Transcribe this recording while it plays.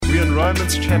We're in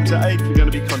Romans chapter 8. We're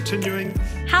going to be continuing.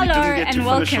 Hello and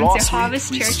welcome to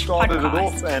Harvest Church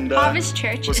podcast. Harvest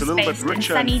Church is based in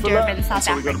sunny Durban, South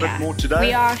Africa.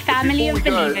 We are a family of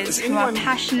believers who are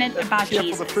passionate about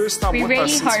Jesus. We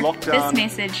really hope this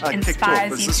message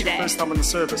inspires you today. First time in the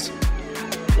service.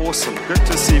 Awesome. Good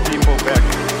to see people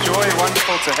back. Joy,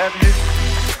 wonderful to have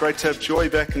you. Great to have Joy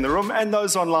back in the room, and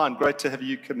those online. Great to have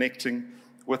you connecting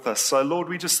with us. So, Lord,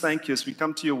 we just thank you as we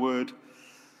come to your word.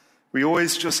 We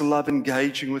always just love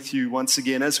engaging with you once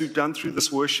again. As we've done through this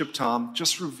worship time,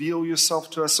 just reveal yourself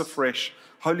to us afresh.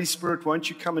 Holy Spirit, won't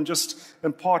you come and just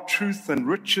impart truth and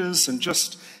riches and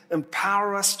just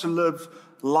empower us to live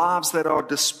lives that are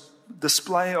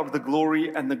display of the glory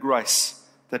and the grace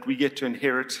that we get to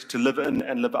inherit, to live in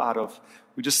and live out of.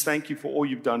 We just thank you for all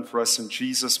you've done for us in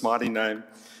Jesus' mighty name.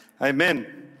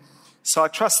 Amen. So I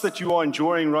trust that you are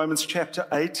enjoying Romans chapter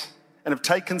 8. And have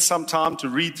taken some time to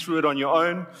read through it on your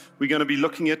own. We're going to be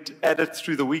looking at it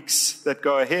through the weeks that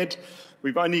go ahead.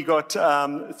 We've only got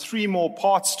 3 more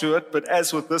parts to it, but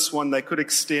as with this one, they could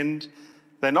extend.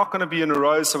 They're not going to be in a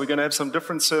row, so we're going to have some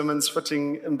different sermons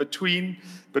fitting in between,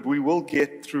 but we will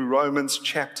get through Romans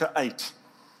chapter 8.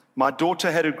 My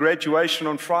daughter had her graduation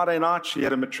on Friday night. She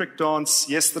had a matric dance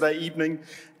yesterday evening,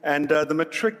 and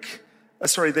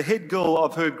the head girl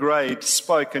of her grade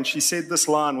spoke, and she said this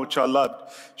line, which I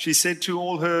loved. She said to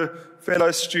all her fellow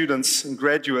students and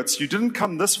graduates, "You didn't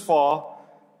come this far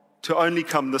to only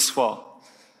come this far."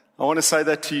 I want to say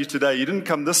that to you today. You didn't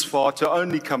come this far to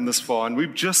only come this far. And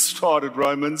we've just started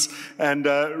Romans, and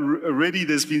already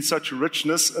there's been such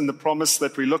richness in the promise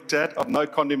that we looked at of no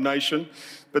condemnation,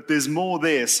 but there's more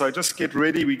there. So just get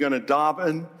ready. We're going to dive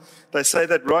in. They say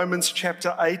that Romans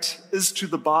chapter 8 is to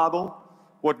the Bible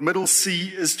what middle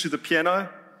C is to the piano,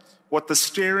 what the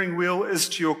steering wheel is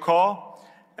to your car,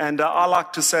 and I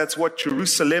like to say it's what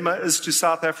Jerusalem is to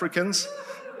South Africans.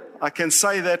 I can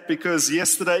say that because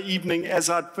yesterday evening, as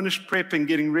I'd finished prepping,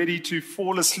 getting ready to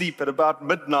fall asleep at about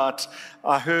midnight,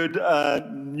 I heard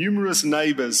numerous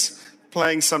neighbors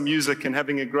playing some music and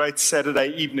having a great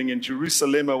Saturday evening, and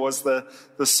Jerusalem was the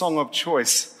song of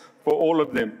choice for all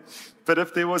of them. But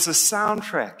if there was a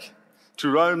soundtrack to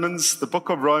Romans, the book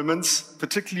of Romans,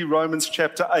 particularly Romans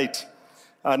chapter 8.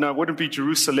 No, it wouldn't be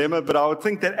Jerusalem, but I would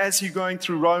think that as you're going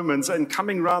through Romans and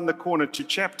coming around the corner to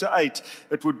chapter 8,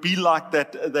 it would be like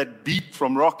that beat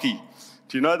from Rocky.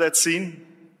 Do you know that scene?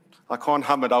 I can't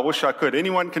hum it. I wish I could.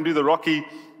 Anyone can do the Rocky?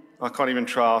 I can't even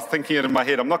try. I was thinking it in my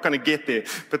head. I'm not going to get there.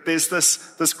 But there's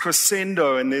this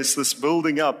crescendo and there's this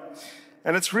building up.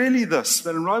 And it's really this,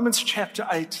 that in Romans chapter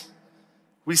 8,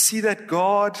 we see that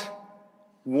God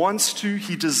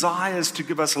he desires to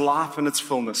give us life in its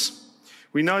fullness.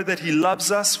 We know that he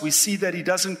loves us. We see that he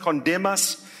doesn't condemn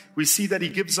us. We see that he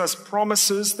gives us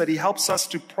promises, that he helps us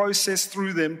to process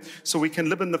through them so we can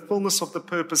live in the fullness of the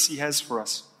purpose he has for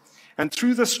us. And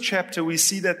through this chapter, we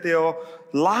see that there are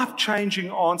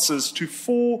life-changing answers to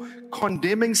 4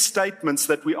 condemning statements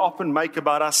that we often make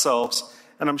about ourselves.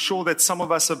 And I'm sure that some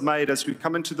of us have made as we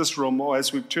come into this room or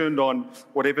as we've turned on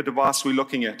whatever device we're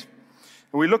looking at.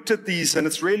 And we looked at these, and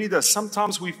it's really this.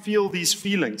 Sometimes we feel these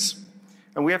feelings,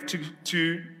 and we have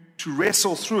to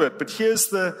wrestle through it. But here's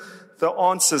the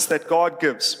answers that God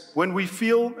gives. When we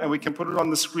feel, and we can put it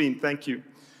on the screen, thank you.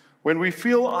 When we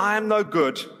feel, I am no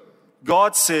good,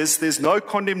 God says there's no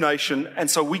condemnation, and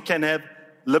so we can have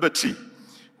liberty.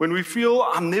 When we feel,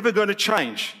 I'm never going to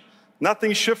change,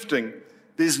 nothing's shifting,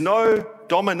 there's no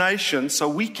domination, so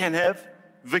we can have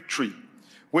victory.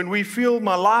 When we feel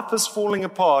my life is falling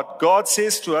apart, God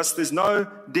says to us there's no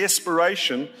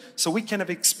desperation, so we can have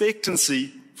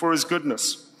expectancy for his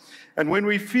goodness. And when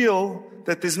we feel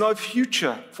that there's no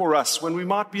future for us, when we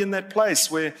might be in that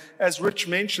place where, as Rich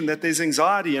mentioned, that there's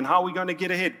anxiety and how we're going to get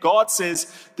ahead, God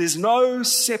says there's no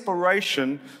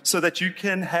separation so that you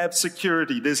can have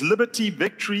security. There's liberty,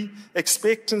 victory,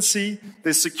 expectancy,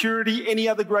 there's security. Any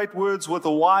other great words with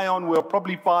a Y on, we'll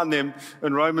probably find them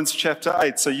in Romans chapter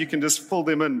 8, so you can just fill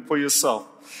them in for yourself.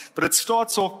 But it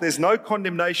starts off, there's no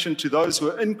condemnation to those who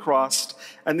are in Christ,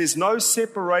 and there's no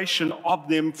separation of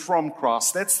them from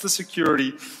Christ. That's the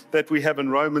security that we have in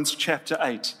Romans chapter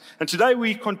 8. And today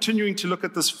we're continuing to look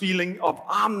at this feeling of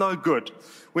I'm no good.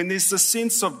 When there's this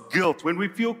sense of guilt, when we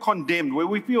feel condemned, where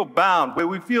we feel bound, where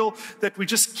we feel that we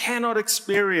just cannot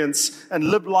experience and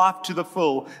live life to the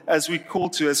full as we call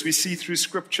to, as we see through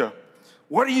Scripture.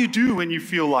 What do you do when you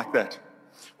feel like that?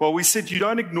 Well, we said you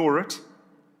don't ignore it.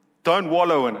 Don't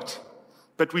wallow in it.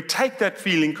 But we take that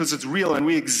feeling because it's real and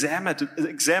we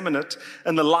examine it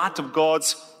in the light of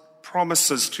God's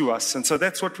promises to us. And so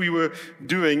that's what we were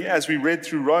doing as we read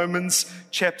through Romans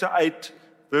chapter 8,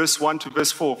 verse 1 to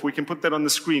verse 4. If we can put that on the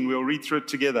screen, we'll read through it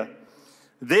together.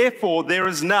 Therefore, there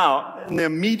is now an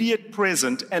immediate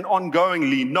present and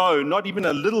ongoingly, no, not even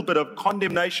a little bit of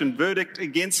condemnation, verdict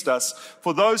against us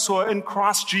for those who are in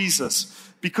Christ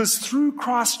Jesus. Because through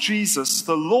Christ Jesus,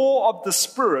 the law of the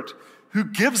Spirit who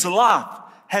gives life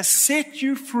has set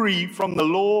you free from the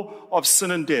law of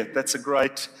sin and death. That's a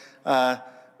great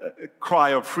cry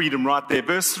of freedom right there.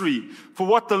 Verse 3, for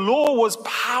what the law was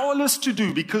powerless to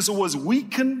do because it was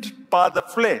weakened by the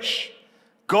flesh,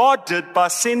 God did by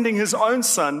sending his own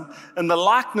Son in the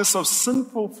likeness of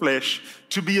sinful flesh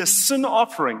to be a sin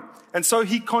offering. And so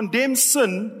he condemned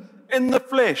sin in the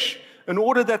flesh in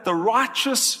order that the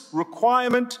righteous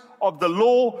requirement of the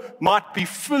law might be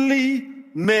fully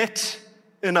met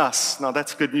in us. Now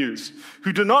that's good news.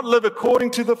 Who do not live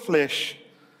according to the flesh,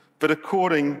 but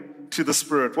according to the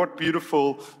Spirit. What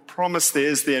beautiful promise there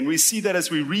is there. And we see that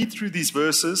as we read through these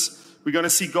verses, we're going to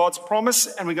see God's promise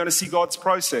and we're going to see God's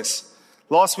process.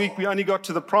 Last week, we only got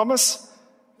to the promise.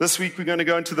 This week, we're going to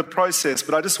go into the process.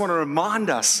 But I just want to remind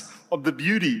us of the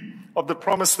beauty of the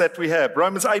promise that we have.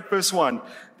 Romans 8, verse 1.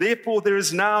 Therefore, there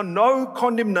is now no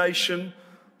condemnation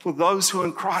for those who are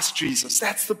in Christ Jesus.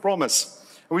 That's the promise.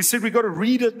 And we said we've got to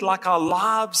read it like our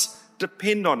lives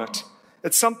depend on it.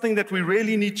 It's something that we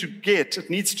really need to get. It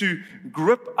needs to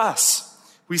grip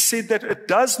us. We said that it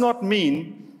does not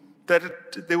mean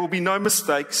that there will be no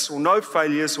mistakes or no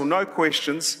failures or no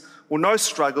questions or no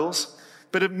struggles,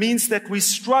 but it means that we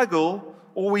struggle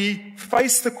or we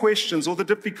face the questions or the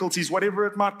difficulties, whatever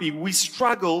it might be, we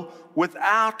struggle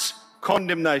without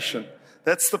condemnation.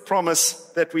 That's the promise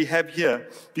that we have here,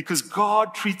 because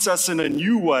God treats us in a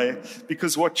new way,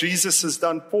 because what Jesus has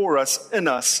done for us, in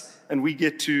us, and we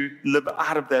get to live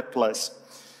out of that place.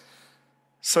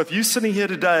 So if you're sitting here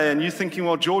today and you're thinking,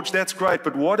 well, George, that's great,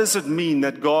 but what does it mean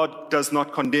that God does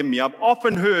not condemn me? I've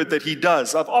often heard that he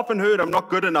does. I've often heard I'm not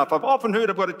good enough. I've often heard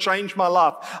I've got to change my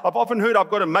life. I've often heard I've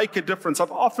got to make a difference.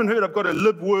 I've often heard I've got to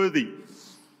live worthy.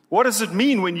 What does it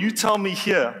mean when you tell me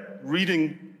here,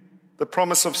 reading the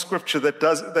promise of Scripture,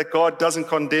 that God doesn't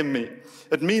condemn me?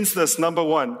 It means this, number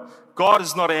one, God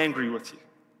is not angry with you.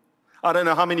 I don't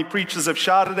know how many preachers have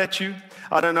shouted at you.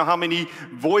 I don't know how many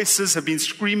voices have been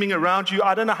screaming around you.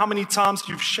 I don't know how many times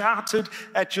you've shouted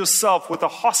at yourself with a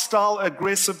hostile,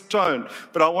 aggressive tone.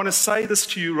 But I want to say this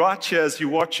to you right here as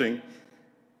you're watching.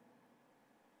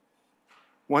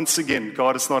 Once again,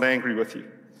 God is not angry with you.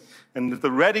 And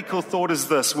the radical thought is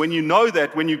this: when you know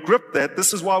that, when you grip that,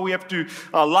 this is why we have to,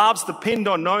 our lives depend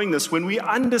on knowing this. When we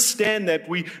understand that,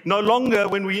 we no longer,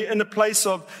 when we're in a place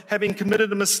of having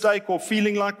committed a mistake or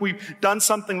feeling like we've done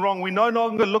something wrong, we no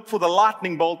longer look for the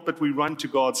lightning bolt, but we run to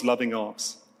God's loving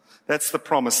arms. That's the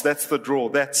promise, that's the draw,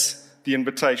 that's the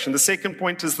invitation. The second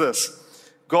point is this: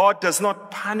 God does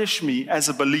not punish me as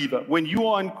a believer. When you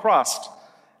are in Christ,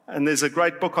 and there's a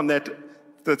great book on that,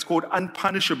 that's called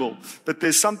Unpunishable. But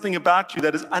there's something about you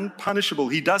that is unpunishable.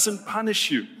 He doesn't punish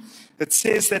you. It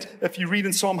says that if you read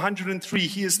in Psalm 103,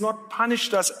 he has not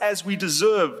punished us as we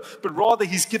deserve, but rather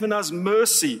he's given us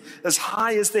mercy as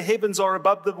high as the heavens are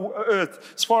above the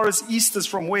earth, as far as east is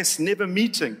from west, never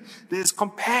meeting. There's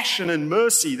compassion and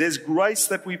mercy. There's grace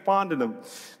that we find in him.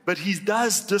 But he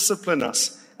does discipline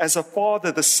us. As a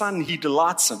father, the son he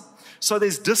delights in. So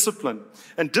there's discipline.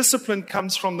 And discipline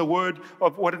comes from the word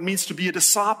of what it means to be a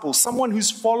disciple, someone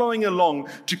who's following along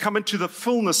to come into the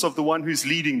fullness of the one who's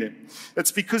leading them.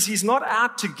 It's because he's not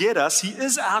out to get us, he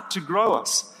is out to grow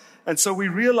us. And so we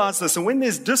realize this. And when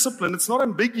there's discipline, it's not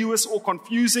ambiguous or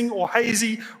confusing or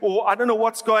hazy or I don't know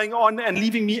what's going on and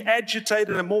leaving me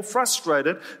agitated and more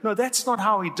frustrated. No, that's not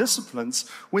how he disciplines.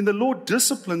 When the Lord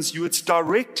disciplines you, it's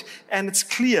direct and it's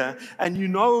clear and you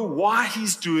know why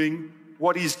he's doing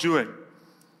what he's doing.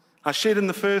 I shared in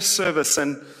the first service,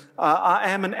 and I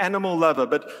am an animal lover,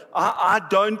 but I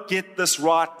don't get this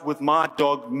right with my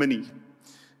dog, Minnie.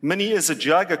 Minnie is a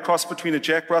jug, a cross between a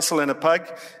Jack Russell and a pug,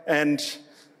 and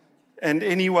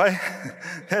anyway,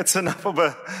 that's enough of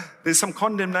there's some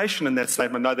condemnation in that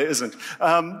statement. No, there isn't.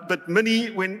 But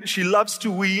Minnie, when she loves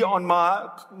to wee on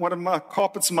one of my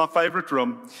carpets in my favorite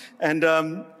room, and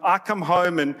I come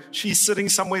home and she's sitting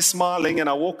somewhere smiling, and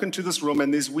I walk into this room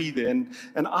and there's wee there,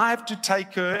 and I have to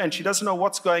take her, and she doesn't know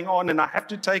what's going on, and I have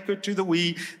to take her to the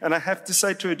wee, and I have to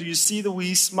say to her, do you see the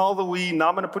wee? Smell the wee. Now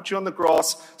I'm going to put you on the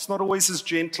grass. It's not always as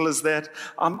gentle as that.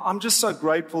 I'm just so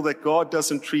grateful that God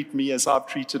doesn't treat me as I've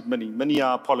treated Minnie. Minnie,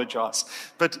 I apologize.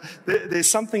 But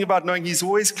there's something about knowing he's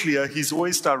always clear, he's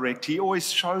always direct, he always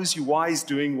shows you why he's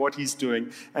doing what he's doing,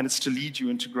 and it's to lead you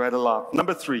into greater life.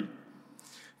 Number 3,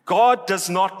 God does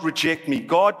not reject me.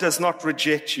 God does not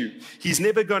reject you. He's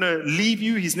never going to leave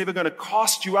you. He's never going to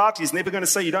cast you out. He's never going to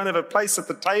say you don't have a place at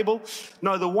the table.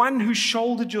 No, the one who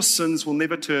shouldered your sins will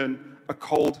never turn a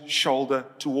cold shoulder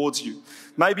towards you.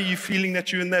 Maybe you're feeling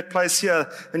that you're in that place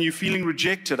here and you're feeling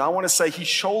rejected. I want to say he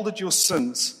shouldered your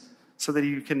sins so that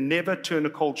he can never turn a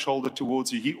cold shoulder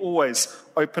towards you. He always,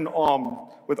 with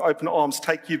open arms,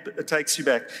 takes you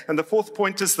back. And the fourth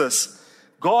point is this.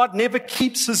 God never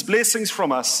keeps his blessings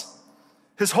from us.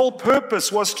 His whole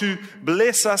purpose was to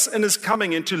bless us in his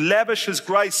coming and to lavish his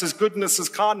grace, his goodness, his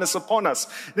kindness upon us.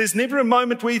 There's never a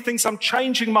moment where he thinks, I'm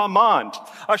changing my mind.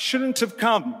 I shouldn't have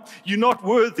come. You're not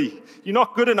worthy. You're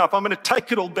not good enough. I'm going to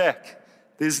take it all back.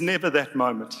 There's never that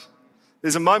moment.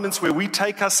 There's moments where we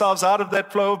take ourselves out of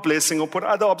that flow of blessing or put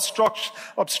other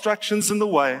obstructions in the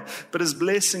way, but his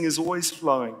blessing is always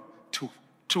flowing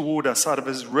toward us out of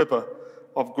his river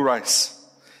of grace.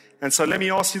 And so let me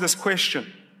ask you this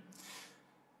question.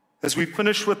 As we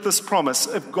finish with this promise,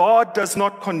 if God does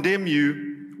not condemn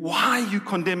you, why are you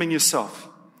condemning yourself?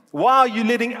 Why are you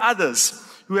letting others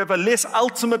who have a less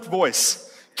ultimate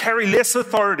voice, carry less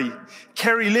authority,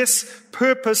 carry less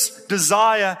purpose,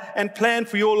 desire, and plan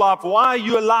for your life? Why are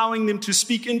you allowing them to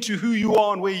speak into who you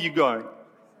are and where you're going?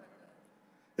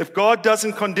 If God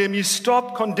doesn't condemn you,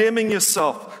 stop condemning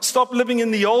yourself. Stop living in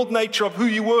the old nature of who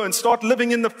you were and start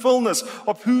living in the fullness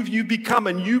of who you become,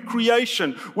 a new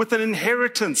creation with an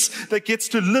inheritance that gets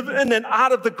to live in and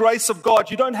out of the grace of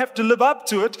God. You don't have to live up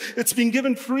to it. It's been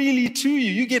given freely to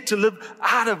you. You get to live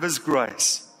out of his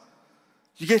grace.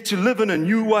 You get to live in a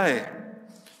new way.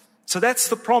 So that's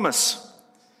the promise.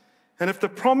 And if the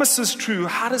promise is true,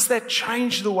 how does that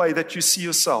change the way that you see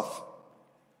yourself?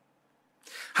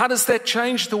 How does that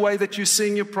change the way that you're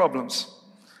seeing your problems?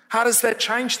 How does that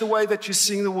change the way that you're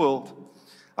seeing the world?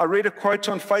 I read a quote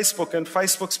on Facebook, and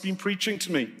Facebook's been preaching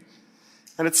to me.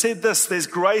 And it said this, there's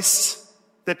grace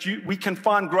we can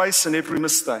find grace in every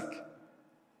mistake.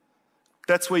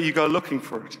 That's where you go looking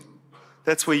for it.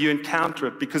 That's where you encounter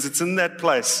it, because it's in that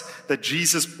place that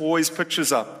Jesus always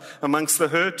pictures up amongst the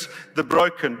hurt, the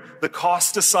broken, the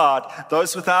cast aside,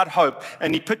 those without hope.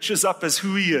 And he pictures up as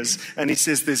who he is. And he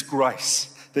says, there's grace.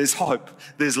 There's hope,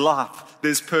 there's life,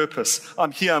 there's purpose.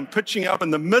 I'm here, I'm pitching up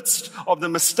in the midst of the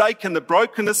mistake and the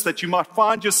brokenness that you might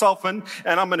find yourself in,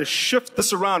 and I'm going to shift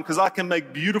this around because I can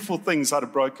make beautiful things out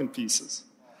of broken pieces.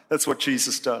 That's what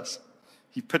Jesus does.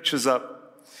 He pitches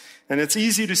up. And it's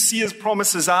easy to see his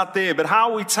promises out there, but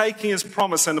how are we taking his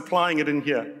promise and applying it in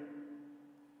here?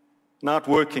 Not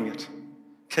working it,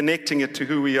 connecting it to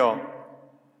who we are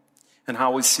and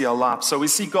how we see our life. So we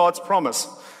see God's promise.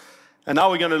 And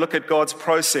now we're going to look at God's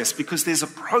process, because there's a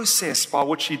process by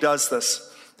which he does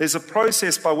this. There's a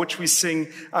process by which we see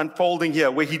unfolding here,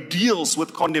 where he deals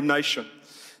with condemnation.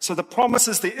 So the promise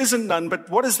is there isn't none, but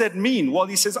what does that mean? Well,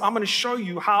 he says, I'm going to show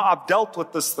you how I've dealt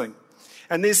with this thing.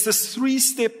 And there's this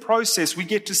 3-step process we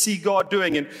get to see God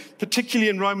doing, and particularly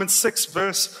in Romans 6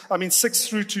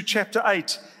 through to chapter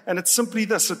 8. And it's simply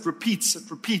this, it repeats.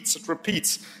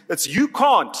 It's you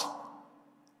can't,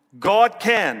 God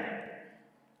can.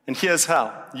 And here's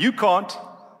how. You can't,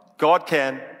 God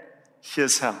can,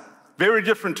 here's how. Very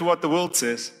different to what the world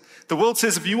says. The world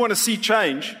says if you want to see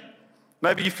change,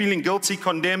 maybe you're feeling guilty,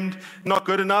 condemned, not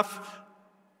good enough,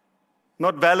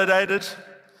 not validated.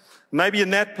 Maybe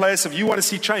in that place, if you want to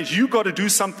see change, you've got to do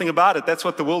something about it. That's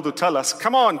what the world will tell us.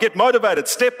 Come on, get motivated,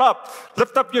 step up,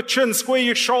 lift up your chin, square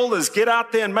your shoulders, get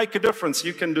out there and make a difference.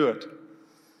 You can do it.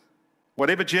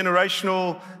 Whatever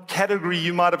generational category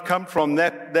you might have come from,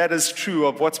 that is true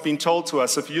of what's been told to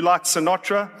us. If you like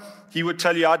Sinatra, he would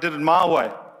tell you, I did it my way.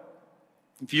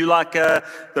 If you like the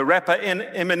rapper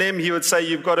Eminem, he would say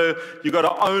you've got to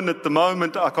own it the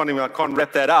moment. I can't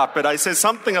rap that out, but he says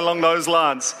something along those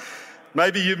lines.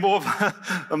 Maybe you're more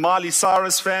of a Miley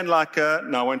Cyrus fan, no,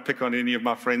 I won't pick on any of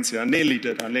my friends here. I nearly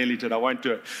did. I won't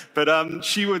do it. But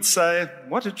she would say,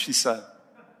 what did she say?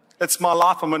 It's my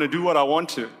life. I'm going to do what I want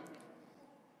to.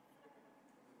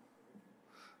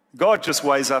 God just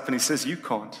weighs up and he says, you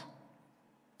can't.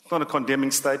 It's not a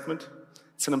condemning statement.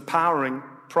 It's an empowering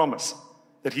promise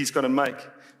that he's going to make.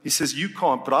 He says, you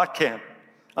can't, but I can.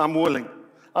 I'm willing.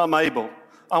 I'm able.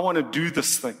 I want to do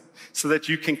this thing so that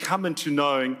you can come into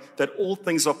knowing that all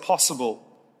things are possible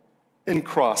in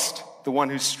Christ, the one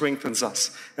who strengthens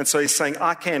us. And so he's saying,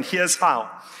 I can. Here's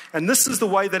how. And this is the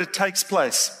way that it takes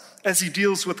place as he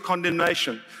deals with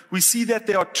condemnation. We see that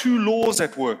there are 2 laws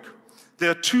at work. There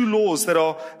are 2 laws that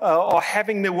are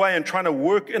having their way and trying to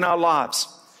work in our lives.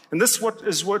 And this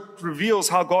is what reveals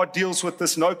how God deals with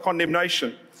this no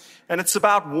condemnation. And it's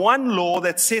about one law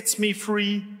that sets me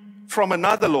free from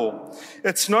another law.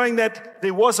 It's knowing that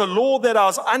there was a law that I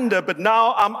was under, but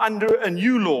now I'm under a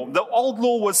new law. The old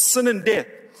law was sin and death.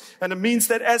 And it means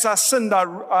that as I sinned,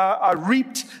 I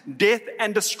reaped death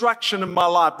and destruction in my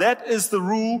life. That is the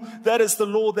rule, that is the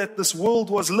law that this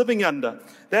world was living under.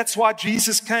 That's why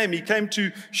Jesus came. He came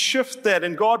to shift that,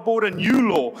 and God brought a new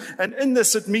law. And in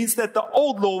this, it means that the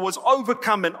old law was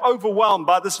overcome and overwhelmed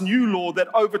by this new law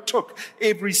that overtook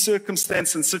every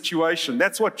circumstance and situation.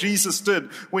 That's what Jesus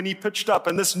did when he pitched up.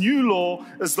 And this new law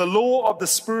is the law of the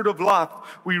Spirit of life.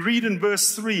 We read in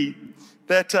verse 3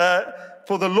 that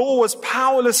for the law was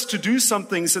powerless to do some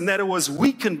things, and that it was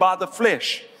weakened by the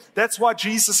flesh. That's why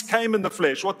Jesus came in the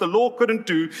flesh. What the law couldn't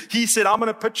do, he said, I'm going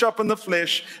to pitch up in the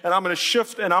flesh, and I'm going to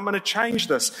shift, and I'm going to change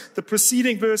this. The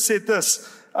preceding verse said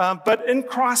this, but in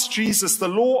Christ Jesus, the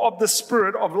law of the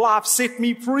Spirit of life set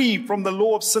me free from the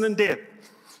law of sin and death.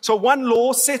 So one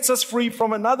law sets us free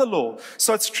from another law.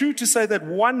 So it's true to say that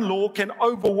one law can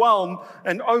overwhelm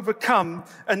and overcome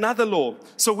another law.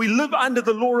 So we live under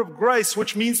the law of grace,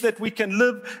 which means that we can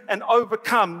live and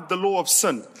overcome the law of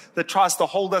sin that tries to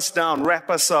hold us down,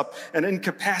 wrap us up, and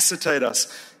incapacitate us.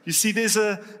 You see,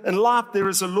 in life, there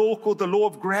is a law called the law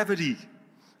of gravity.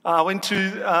 I went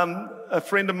to a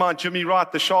friend of mine, Jimmy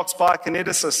Wright, the Sharks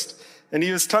biokineticist. And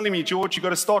he was telling me, George, you've got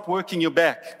to start working your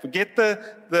back. Forget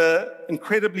the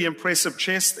incredibly impressive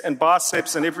chest and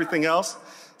biceps and everything else.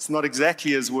 It's not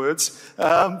exactly his words.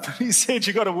 But he said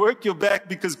you've got to work your back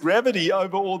because gravity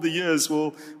over all the years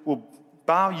will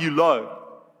bow you low.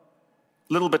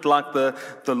 A little bit like the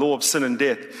law of sin and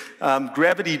death.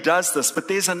 Gravity does this, but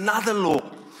there's another law.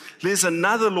 There's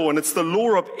another law, and it's the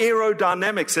law of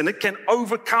aerodynamics, and it can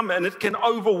overcome, and it can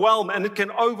overwhelm, and it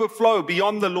can overflow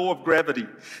beyond the law of gravity.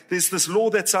 There's this law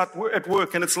that's at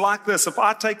work, and it's like this. If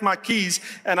I take my keys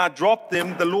and I drop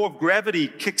them, the law of gravity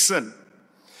kicks in.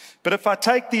 But if I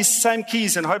take these same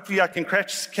keys, and hopefully I can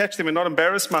catch them and not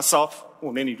embarrass myself,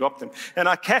 and then he dropped them, and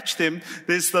I catch them,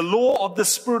 there's the law of the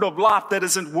Spirit of life that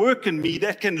is at work in me,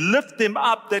 that can lift them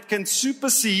up, that can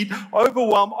supersede,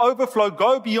 overwhelm, overflow,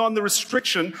 go beyond the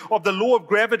restriction of the law of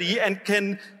gravity, and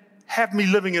can have me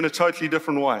living in a totally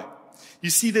different way.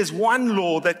 You see, there's one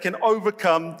law that can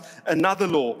overcome another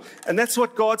law. And that's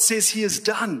what God says he has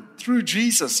done through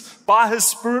Jesus. By his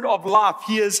Spirit of life,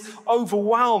 he has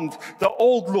overwhelmed the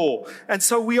old law. And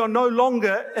so we are no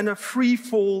longer in a free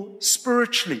fall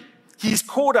spiritually. He's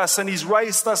caught us and he's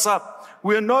raised us up.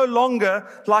 We're no longer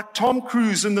like Tom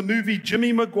Cruise in the movie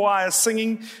Jimmy Maguire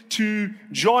singing to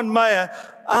John Mayer,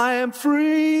 I am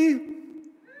free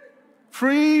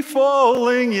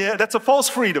falling. Yeah, that's a false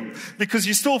freedom because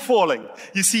you're still falling.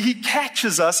 You see, he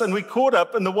catches us and we're caught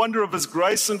up in the wonder of his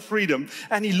grace and freedom.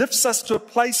 And he lifts us to a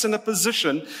place and a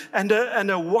position and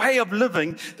a way of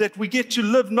living that we get to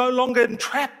live no longer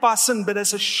entrapped by sin, but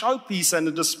as a showpiece and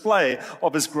a display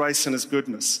of his grace and his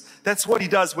goodness. That's what he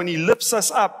does when he lifts us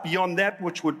up beyond that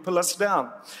which would pull us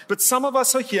down. But some of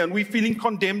us are here and we're feeling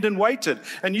condemned and weighted.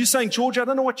 And you're saying, George, I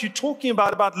don't know what you're talking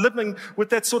about living with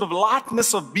that sort of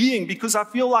lightness of being because I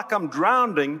feel like I'm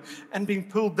drowning and being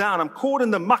pulled down. I'm caught in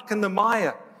the muck and the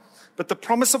mire. But the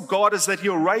promise of God is that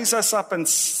he'll raise us up and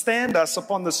stand us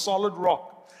upon the solid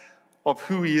rock of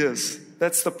who he is.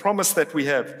 That's the promise that we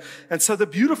have. And so the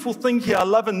beautiful thing here I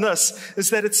love in this is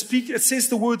that it says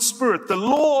the word Spirit, the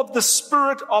law of the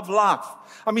Spirit of life.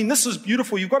 I mean, this is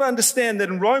beautiful. You've got to understand that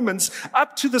in Romans,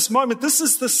 up to this moment, this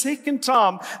is the second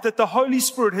time that the Holy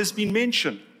Spirit has been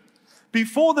mentioned.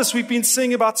 Before this, we've been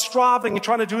singing about striving and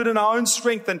trying to do it in our own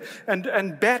strength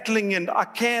and battling and I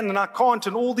can and I can't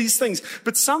and all these things.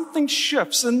 But something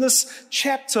shifts in this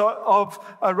chapter of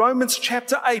Romans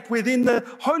chapter 8, where then the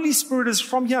Holy Spirit is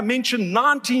from here mentioned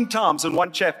 19 times in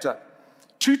one chapter.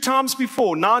 2 times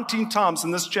before, 19 times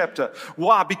in this chapter.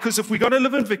 Why? Because if we're going to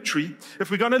live in victory,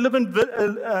 if we're going to live in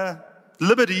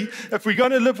liberty, if we're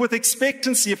going to live with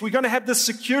expectancy, if we're going to have this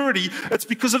security, it's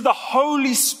because of the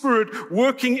Holy Spirit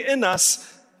working in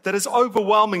us that is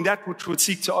overwhelming that which would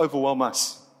seek to overwhelm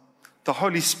us. The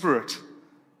Holy Spirit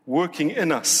working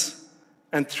in us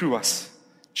and through us,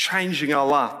 changing our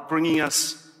life, bringing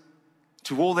us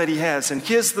to all that he has. And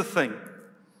here's the thing.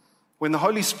 When the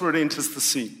Holy Spirit enters the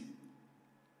scene,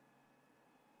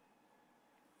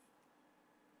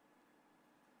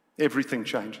 everything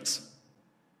changes.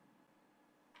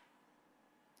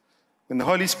 When the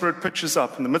Holy Spirit pitches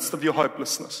up in the midst of your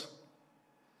hopelessness,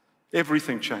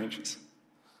 everything changes.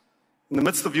 In the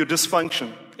midst of your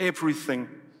dysfunction, everything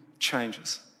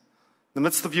changes. In the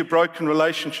midst of your broken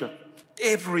relationship,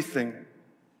 everything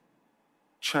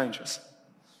changes.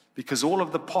 Because all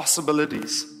of the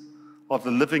possibilities of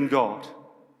the living God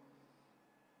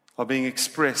are being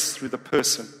expressed through the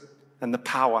person and the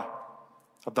power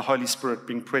of the Holy Spirit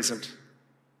being present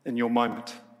in your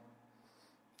moment.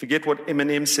 Forget what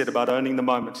Eminem said about owning the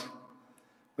moment.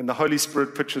 When the Holy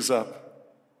Spirit pitches up,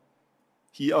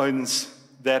 He owns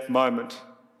that moment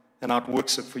and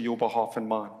outworks it for your behalf and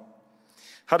mine.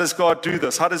 How does God do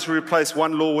this? How does He replace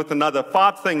one law with another?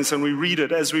 5 things, and we read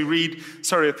it as we read.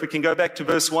 Sorry, if we can go back to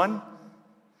verse 1.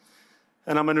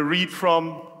 And I'm going to read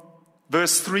from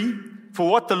verse 3. For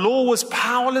what the law was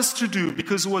powerless to do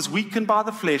because it was weakened by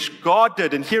the flesh, God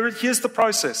did. And here's the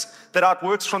process that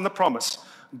outworks from the promise.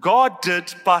 God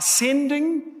did by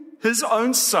sending His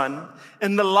own Son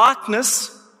in the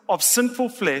likeness of sinful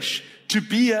flesh to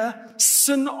be a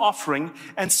sin offering.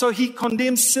 And so He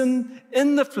condemns sin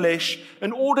in the flesh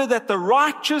in order that the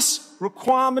righteous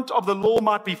requirement of the law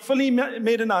might be fully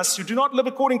met in us who do not live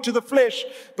according to the flesh,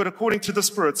 but according to the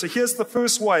Spirit. So here's the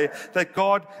first way that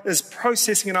God is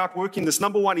processing and outworking this.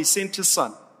 Number 1, He sent His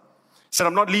Son. He said,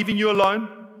 I'm not leaving you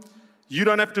alone. You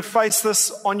don't have to face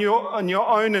this on your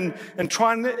own and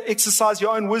try and exercise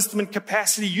your own wisdom and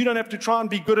capacity. You don't have to try and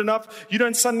be good enough. You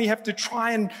don't suddenly have to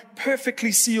try and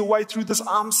perfectly see your way through this.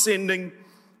 I'm sending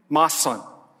my Son.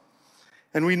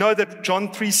 And we know that John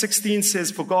 3:16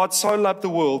 says, for God so loved the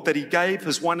world that He gave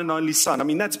His one and only Son. I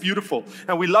mean, that's beautiful.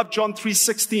 And we love John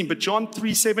 3:16, but John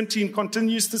 3:17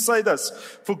 continues to say this.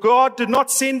 For God did not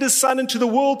send His Son into the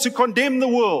world to condemn the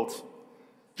world.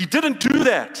 He didn't do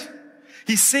that.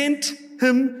 He sent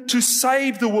Him to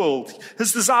save the world.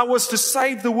 His desire was to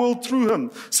save the world through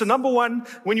Him. So number 1,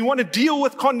 when you want to deal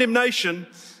with condemnation,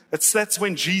 that's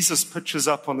when Jesus pitches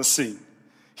up on the scene.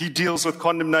 He deals with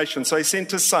condemnation. So He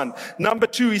sent His Son. Number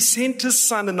 2, He sent His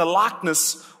Son in the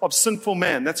likeness of sinful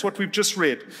man. That's what we've just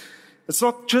read. It's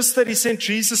not just that He sent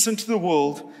Jesus into the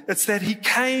world. It's that He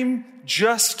came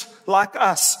just like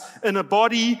us, in a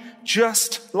body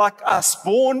just like us,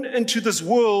 born into this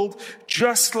world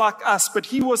just like us. But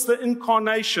He was the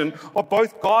incarnation of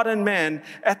both God and man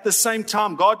at the same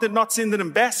time. God did not send an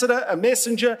ambassador, a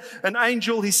messenger, an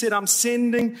angel. He said, I'm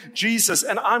sending Jesus,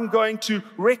 and I'm going to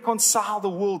reconcile the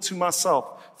world to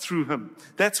myself through Him.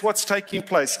 That's what's taking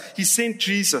place. He sent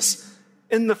Jesus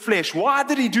in the flesh. Why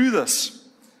did He do this?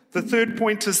 The third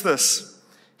point is this.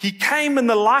 He came in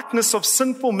the likeness of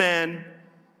sinful man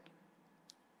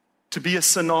to be a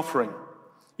sin offering.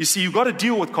 You see, you've got to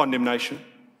deal with condemnation.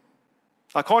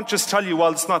 I can't just tell you,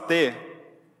 well, it's not there.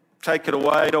 Take it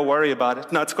away, don't worry about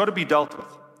it. No, it's got to be dealt with.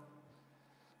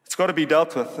 It's got to be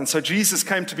dealt with. And so Jesus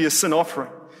came to be a sin offering.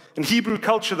 In Hebrew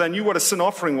culture, they knew what a sin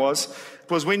offering was.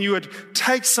 It was when you would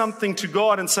take something to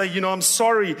God and say, I'm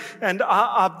sorry, and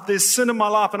there's sin in my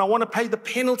life, and I want to pay the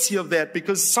penalty of that,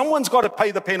 because someone's got to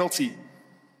pay the penalty.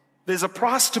 There's a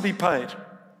price to be paid.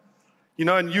 In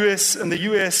the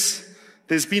US,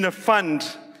 there's been a fund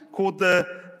called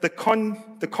the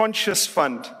Conscious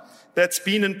Fund that's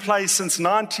been in place since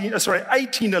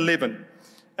 1811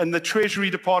 in the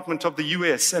Treasury Department of the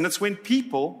US. And it's when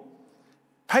people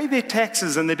pay their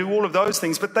taxes and they do all of those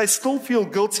things, but they still feel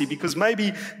guilty because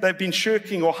maybe they've been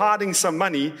shirking or hiding some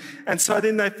money, and so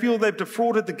then they feel they've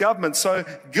defrauded the government. So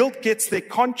guilt gets their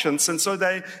conscience, and so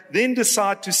they then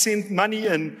decide to send money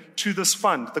in to this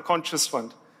fund, the Conscious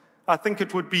Fund. I think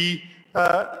it would be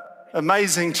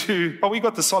amazing we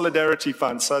got the Solidarity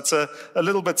Fund, so it's a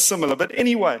little bit similar. But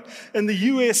anyway, in the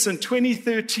US in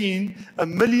 2013,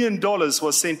 $1 million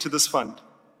was sent to this fund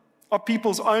of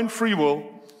people's own free will,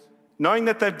 knowing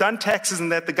that they've done taxes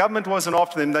and that the government wasn't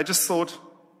after them. They just thought,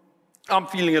 I'm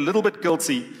feeling a little bit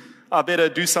guilty, I better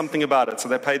do something about it. So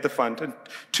they paid the fund. In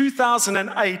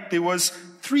 2008, there was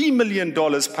 $3 million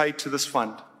paid to this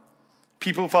fund.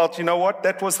 People felt,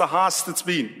 that was the highest it's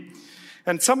been.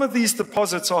 And some of these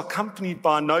deposits are accompanied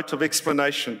by a note of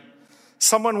explanation.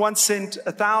 Someone once sent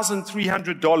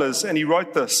 $1,300, and he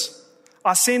wrote this: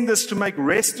 I send this to make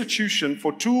restitution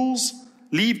for tools,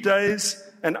 leave days,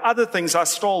 and other things I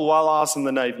stole while I was in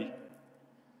the Navy.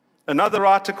 Another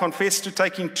writer confessed to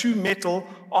taking 2 metal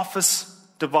office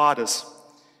dividers.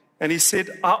 And he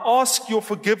said, I ask your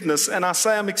forgiveness, and I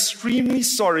say I'm extremely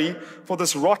sorry for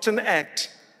this rotten act.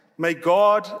 May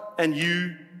God and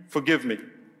you forgive me.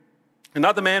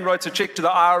 Another man wrote a check to the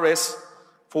IRS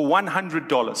for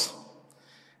 $100.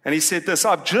 And he said this: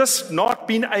 I've just not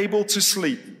been able to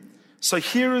sleep. So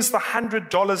here is the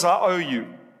 $100 I owe you.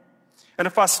 And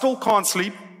if I still can't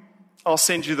sleep, I'll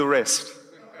send you the rest.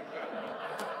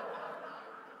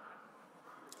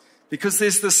 Because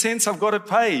there's the sense I've got to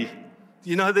pay.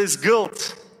 There's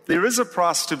guilt. There is a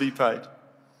price to be paid.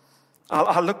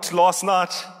 I looked last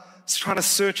night, I was trying to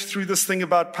search through this thing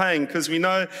about paying, because we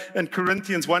know in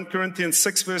 1 Corinthians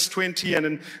 6 verse 20 and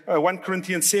in 1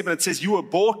 Corinthians 7, it says you were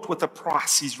bought with a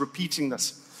price. He's repeating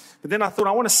this. But then I thought,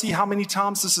 I want to see how many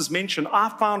times this is mentioned. I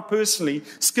found personally,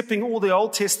 skipping all the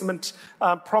Old Testament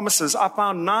promises, I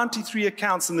found 93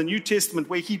 accounts in the New Testament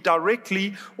where he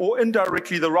directly or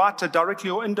indirectly, the writer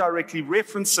directly or indirectly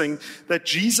referencing that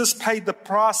Jesus paid the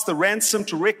price, the ransom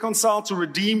to reconcile, to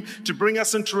redeem, to bring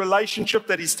us into relationship,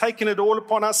 that he's taken it all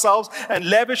upon ourselves and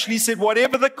lavishly said,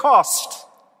 whatever the cost,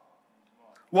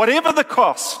 I'm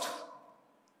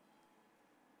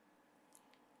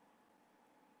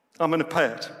going to pay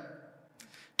it.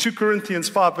 2 Corinthians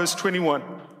 5 verse 21.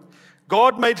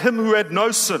 God made him who had no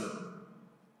sin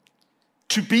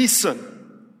to be sin,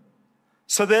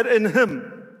 so that in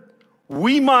him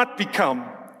we might become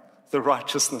the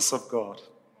righteousness of God.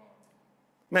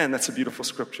 Man, that's a beautiful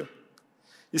scripture.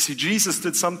 You see, Jesus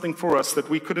did something for us that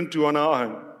we couldn't do on our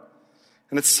own.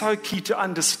 And it's so key to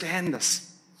understand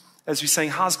this. As we're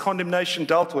saying, how's condemnation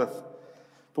dealt with?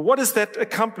 But what does that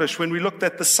accomplish when we looked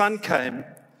at the Son came,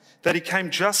 that he came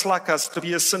just like us to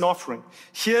be a sin offering?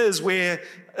 Here is where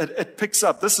it picks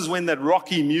up. This is when that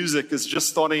Rocky music is just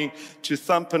starting to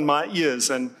thump in my ears.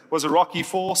 And was it Rocky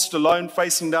 4, Stallone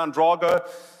facing down Drago?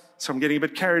 So I'm getting a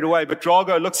bit carried away. But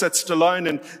Drago looks at Stallone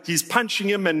and he's punching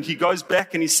him, and he goes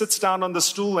back and he sits down on the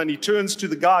stool and he turns to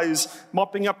the guy who's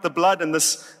mopping up the blood. And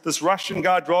this Russian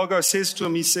guy, Drago, says to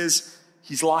him, he says,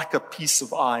 he's like a piece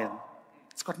of iron.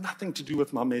 It's got nothing to do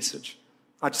with my message.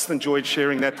 I just enjoyed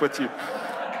sharing that with you.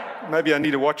 Maybe I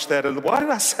need to watch that. Why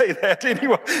did I say that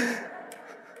anyway?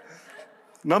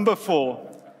 Number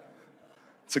 4.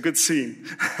 It's a good scene.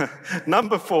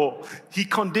 Number 4, he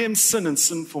condemns sin and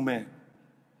sinful man.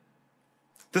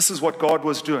 This is what God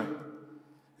was doing.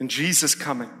 And Jesus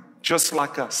coming, just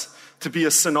like us, to be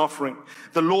a sin offering.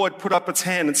 The Lord put up its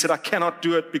hand and said, I cannot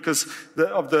do it because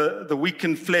of the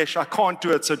weakened flesh. I can't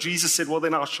do it. So Jesus said, well,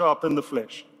 then I'll show up in the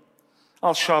flesh.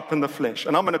 I'll sharpen the flesh,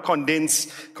 and I'm going to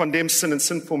condemn sin and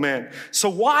sinful man. So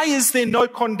why is there no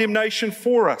condemnation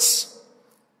for us?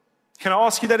 Can I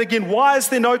ask you that again? Why is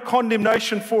there no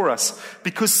condemnation for us?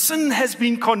 Because sin has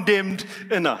been condemned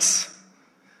in us.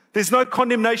 There's no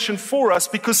condemnation for us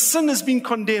because sin has been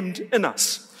condemned in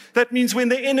us. That means when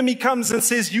the enemy comes and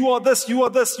says, you are this, you are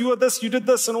this, you are this, you did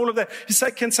this, and all of that,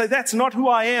 you can say, that's not who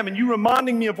I am, and you're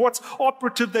reminding me of what's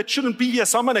operative that shouldn't be here,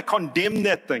 so I'm going to condemn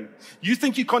that thing. You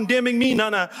think you're condemning me? No,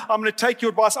 I'm going to take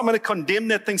your advice. I'm going to condemn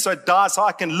that thing so it dies, so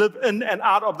I can live in and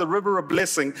out of the river of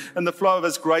blessing and the flow of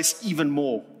his grace even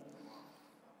more.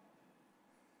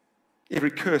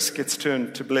 Every curse gets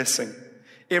turned to blessing.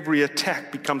 Every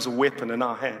attack becomes a weapon in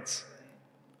our hands.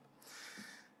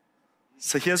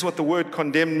 So here's what the word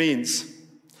condemn means.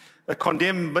 A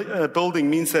condemned building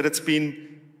means that it's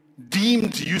been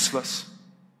deemed useless,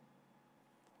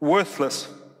 worthless,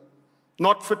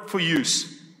 not fit for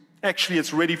use. Actually,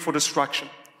 it's ready for destruction.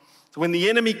 So when the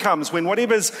enemy comes, when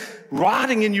whatever's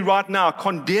riding in you right now,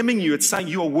 condemning you, it's saying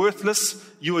you are worthless,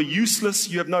 you are useless,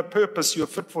 you have no purpose, you are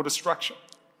fit for destruction.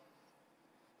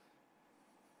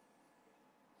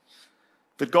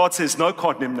 But God says no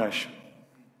condemnation.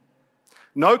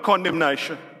 No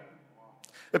condemnation.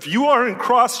 If you are in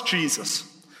Christ Jesus,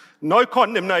 no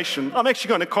condemnation. I'm actually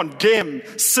going to condemn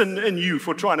sin in you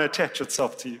for trying to attach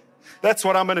itself to you. That's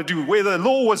what I'm going to do. Where the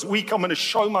law was weak, I'm going to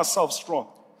show myself strong.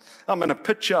 I'm going to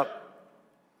pitch up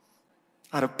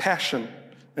out of passion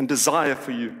and desire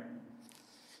for you.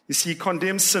 You see, he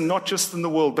condemns sin not just in the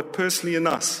world, but personally in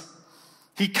us.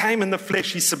 He came in the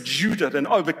flesh, he subdued it and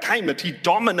overcame it. He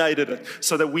dominated it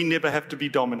so that we never have to be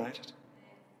dominated.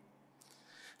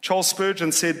 Charles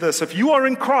Spurgeon said this, if you are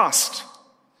in Christ,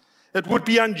 it would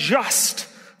be unjust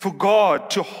for God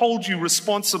to hold you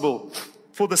responsible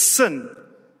for the sin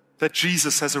that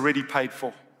Jesus has already paid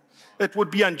for. It would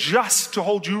be unjust to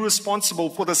hold you responsible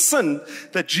for the sin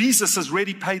that Jesus has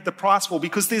already paid the price for,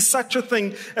 because there's such a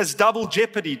thing as double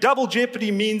jeopardy. Double jeopardy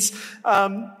means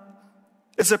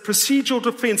is a procedural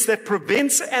defense that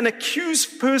prevents an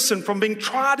accused person from being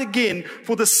tried again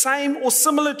for the same or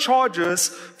similar charges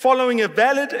following a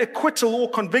valid acquittal or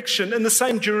conviction in the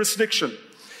same jurisdiction.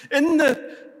 In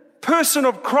the person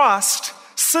of Christ,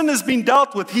 sin has been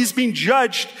dealt with. He's been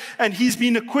judged and he's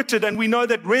been acquitted, and we know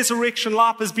that resurrection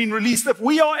life has been released. If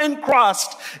we are in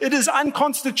Christ, it is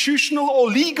unconstitutional or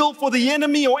legal for the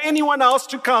enemy or anyone else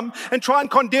to come and try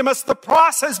and condemn us. The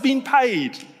price has been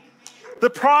paid. The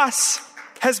price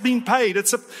has been paid.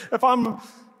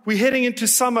 We're heading into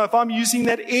summer, if I'm using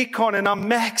that aircon and I'm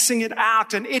maxing it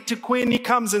out and Etequeni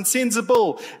comes and sends a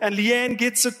bill and Leanne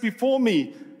gets it before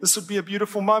me, this would be a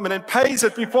beautiful moment, and pays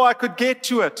it before I could get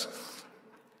to it.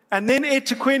 And then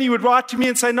Etequeni would write to me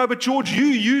and say, no, but George, you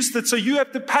used it, so you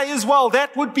have to pay as well.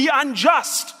 That would be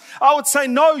unjust. I would say,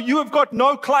 no, you have got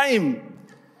no claim.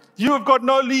 You have got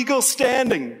no legal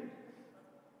standing.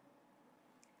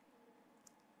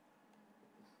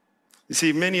 You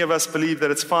see, many of us believe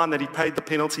that it's fine that he paid the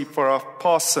penalty for our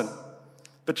past sin.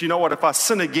 But you know what? If I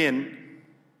sin again,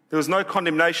 there was no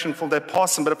condemnation for that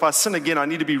past sin, but if I sin again, I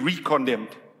need to be re-condemned.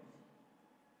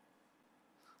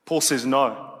 Paul says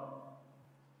no.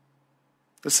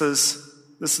 This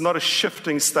is not a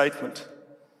shifting statement.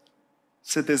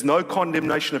 He said there's no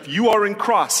condemnation. If you are in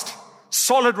Christ,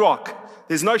 solid rock,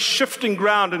 there's no shifting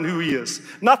ground in who he is.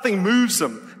 Nothing moves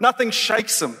him. Nothing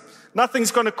shakes him.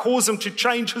 Nothing's going to cause him to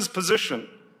change his position.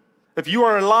 If you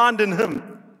are aligned in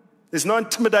him, there's no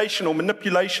intimidation or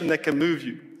manipulation that can move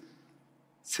you. It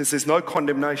says there's no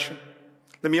condemnation.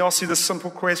 Let me ask you this simple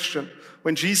question.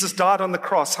 When Jesus died on the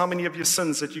cross, how many of your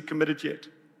sins had you committed yet?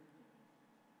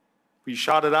 Will you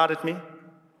shout it out at me?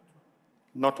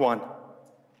 Not one.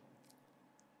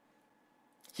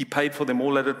 He paid for them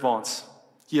all in advance.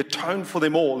 He atoned for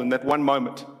them all in that one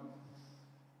moment.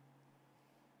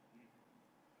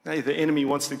 Hey, the enemy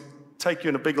wants to take you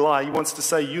in a big lie. He wants to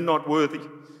say you're not worthy.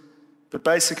 But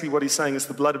basically what he's saying is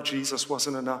the blood of Jesus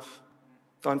wasn't enough.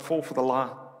 Don't fall for the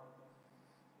lie.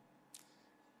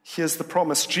 Here's the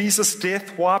promise. Jesus'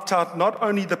 death wiped out not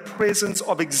only the presence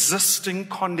of existing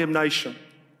condemnation,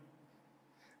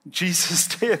 Jesus'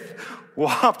 death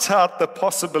wiped out the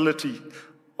possibility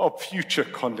of future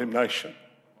condemnation.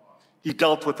 He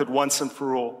dealt with it once and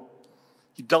for all.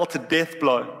 He dealt a death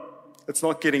blow. It's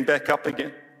not getting back up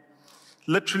again.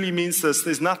 Literally means this: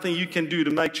 there's nothing you can do to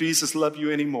make Jesus love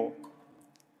you anymore.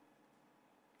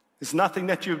 There's nothing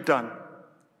that you've done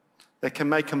that can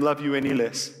make him love you any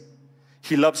less.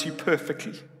 He loves you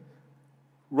perfectly,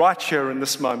 right here in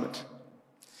this moment.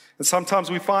 And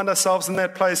sometimes we find ourselves in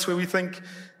that place where we think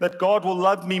that God will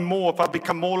love me more if I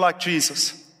become more like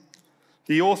Jesus.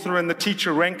 The author and the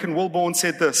teacher, Rankin Wilborn,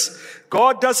 said this: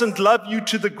 God doesn't love you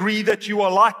to the degree that you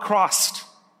are like Christ.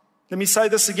 Let me say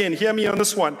this again. Hear me on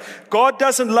this one. God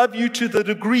doesn't love you to the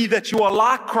degree that you are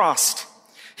like Christ.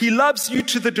 He loves you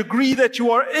to the degree that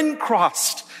you are in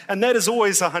Christ. And that is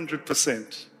always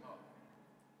 100%.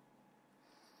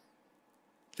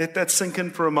 Let that sink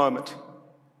in for a moment.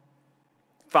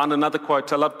 Found another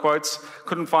quote. I love quotes.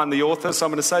 Couldn't find the author, so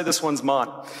I'm going to say this one's mine.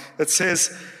 It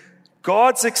says,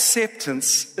 God's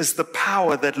acceptance is the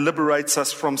power that liberates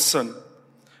us from sin,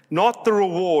 not the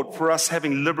reward for us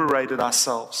having liberated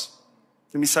ourselves.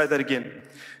 Let me say that again.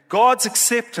 God's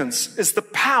acceptance is the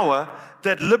power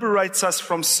that liberates us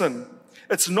from sin.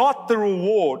 It's not the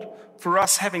reward for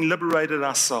us having liberated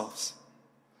ourselves.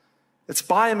 It's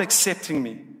by him accepting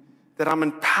me that I'm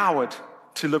empowered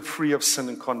to live free of sin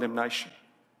and condemnation.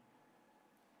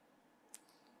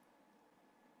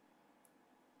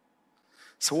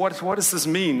 So what does this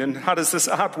mean, and how does this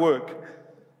outwork?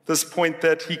 This point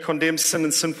that he condemns sin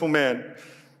and sinful man.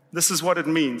 This is what it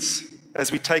means as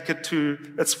we take it to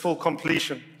its full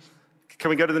completion. Can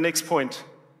we go to the next point?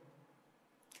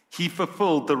 He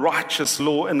fulfilled the righteous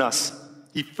law in us.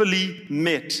 He fully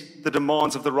met the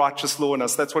demands of the righteous law in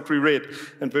us. That's what we read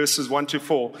in verses 1 to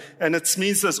 4. And it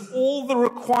means this: all the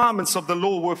requirements of the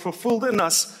law were fulfilled in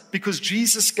us because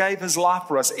Jesus gave his life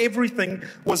for us. Everything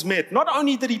was met. Not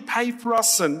only did he pay for our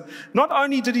sin, not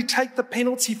only did he take the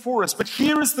penalty for us, but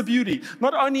here is the beauty.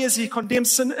 Not only has he condemned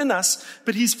sin in us,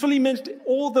 but he's fully met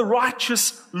all the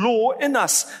righteous law in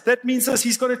us. That means this: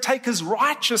 he's going to take his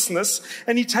righteousness,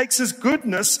 and he takes his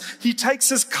goodness, he takes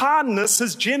his kindness,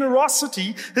 his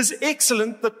generosity, his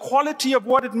excellence, the quality of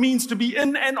what it means to be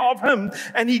in and of him,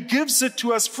 and he gives it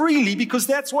to us freely, because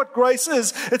that's what grace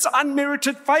is. It's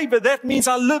unmerited favor. That means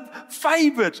I live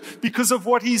favored because of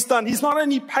what he's done. He's not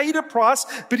only paid a price,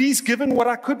 but he's given what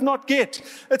I could not get.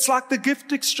 It's like the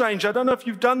gift exchange. I don't know if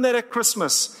you've done that at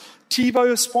Christmas.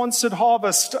 TiVo sponsored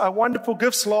Harvest, wonderful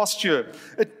gifts last year.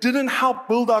 It didn't help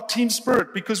build our team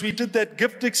spirit because we did that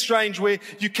gift exchange where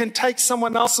you can take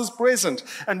someone else's present.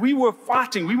 And we were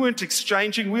fighting. We weren't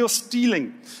exchanging. We were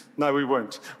stealing. No, we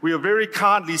weren't. We were very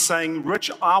kindly saying, Rich,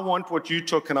 I want what you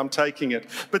took and I'm taking it.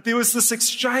 But there was this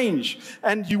exchange,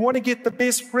 and you want to get the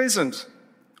best present.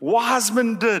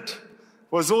 Wiseman did.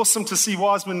 It was awesome to see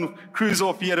Wiseman cruise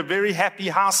off. He had a very happy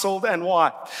household and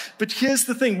wife. But here's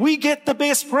the thing. We get the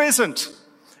best present.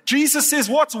 Jesus says,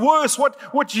 what's worse?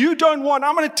 What you don't want,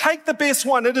 I'm going to take the best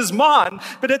one. It is mine.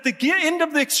 But at the end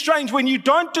of the exchange, when you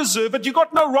don't deserve it, you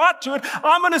got no right to it,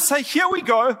 I'm going to say, here we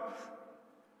go.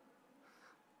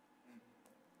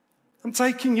 I'm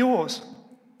taking yours.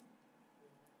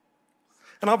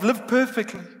 And I've lived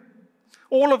perfectly.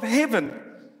 All of heaven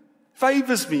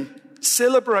favors me,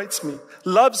 celebrates me,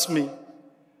 loves me,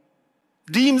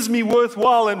 deems me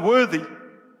worthwhile and worthy.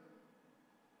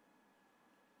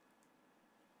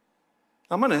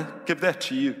 I'm going to give that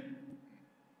to you.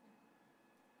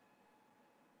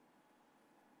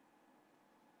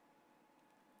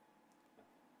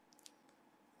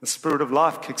 The Spirit of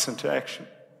life kicks into action.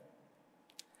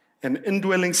 And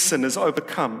indwelling sin is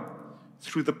overcome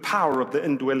through the power of the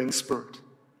indwelling Spirit.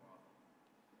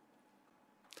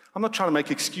 I'm not trying to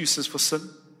make excuses for sin.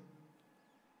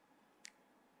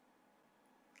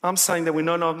 I'm saying that we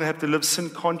no longer have to live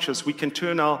sin-conscious. We can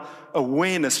turn our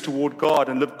awareness toward God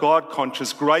and live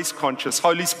God-conscious, grace-conscious,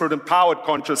 Holy Spirit-empowered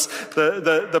conscious,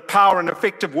 the power and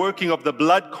effective working of the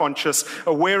blood conscious,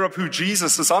 aware of who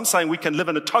Jesus is. I'm saying we can live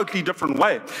in a totally different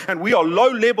way. And we are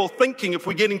low-level thinking if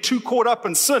we're getting too caught up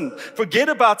in sin. Forget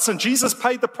about sin. Jesus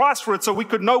paid the price for it so we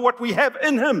could know what we have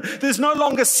in Him. There's no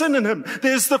longer sin in Him.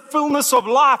 There's the fullness of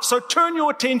life. So turn your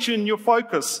attention, your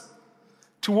focus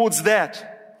towards that.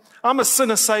 I'm a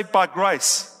sinner saved by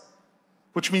grace,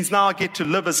 which means now I get to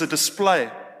live as a display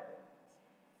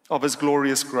of His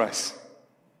glorious grace.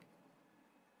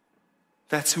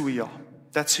 That's who we are.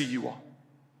 That's who you are.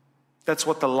 That's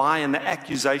what the lie and the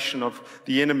accusation of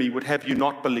the enemy would have you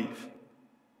not believe.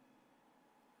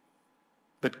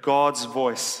 But God's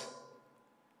voice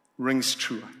rings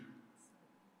true.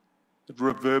 It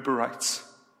reverberates,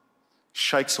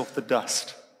 shakes off the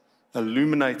dust,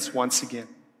 illuminates once again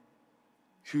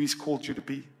who He's called you to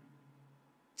be.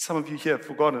 Some of you here have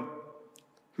forgotten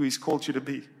who He's called you to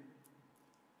be. I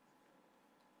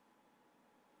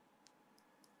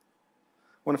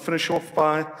want to finish off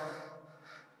by,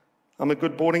 I'm a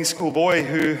good boarding school boy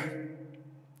who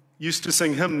used to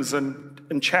sing hymns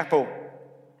in chapel.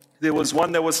 There was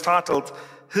one that was titled,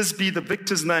 His Be the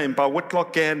Victor's Name by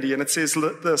Whitlock Gandy, and it says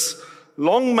this,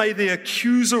 long may the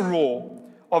accuser roar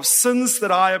of sins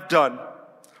that I have done.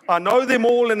 I know them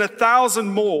all and 1,000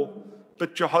 more,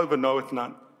 but Jehovah knoweth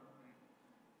none.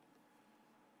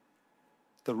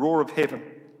 The roar of heaven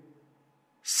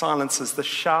silences the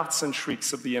shouts and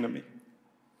shrieks of the enemy.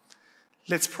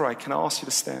 Let's pray. Can I ask you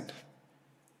to stand?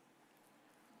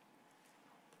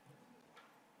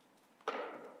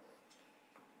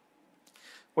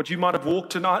 What you might have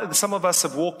walked in, some of us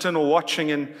have walked in or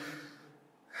watching, and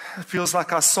it feels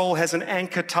like our soul has an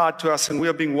anchor tied to us and we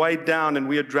are being weighed down and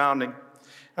we are drowning.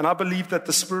 And I believe that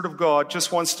the Spirit of God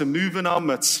just wants to move in our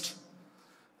midst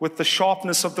with the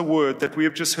sharpness of the word that we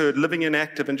have just heard, living and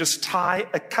active, and just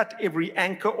cut every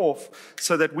anchor off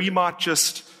so that we might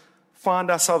just find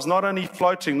ourselves not only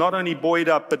floating, not only buoyed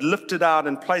up, but lifted out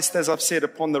and placed, as I've said,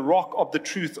 upon the rock of the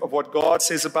truth of what God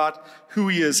says about who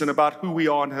He is and about who we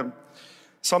are in Him.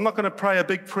 So I'm not going to pray a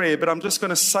big prayer, but I'm just going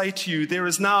to say to you, there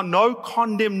is now no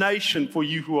condemnation for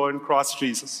you who are in Christ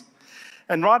Jesus.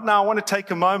 And right now, I want to take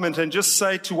a moment and just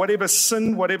say to whatever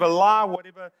sin, whatever lie,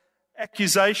 whatever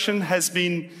accusation has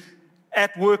been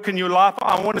at work in your life,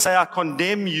 I want to say I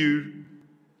condemn you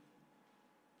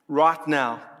right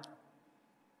now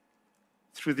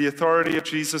through the authority of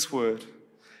Jesus' word.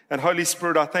 And Holy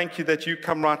Spirit, I thank you that you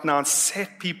come right now and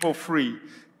set people free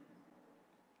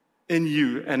in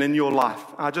you and in your life.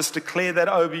 I just declare that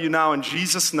over you now in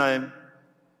Jesus' name.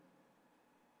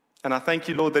 And I thank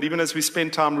you, Lord, that even as we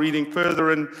spend time reading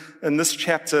further in this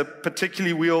chapter,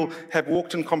 particularly we'll have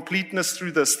walked in completeness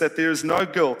through this, that there is no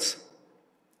guilt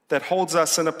that holds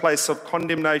us in a place of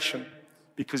condemnation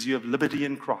because you have liberty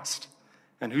in Christ.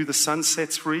 And who the Son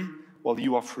sets free, well,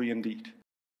 you are free indeed.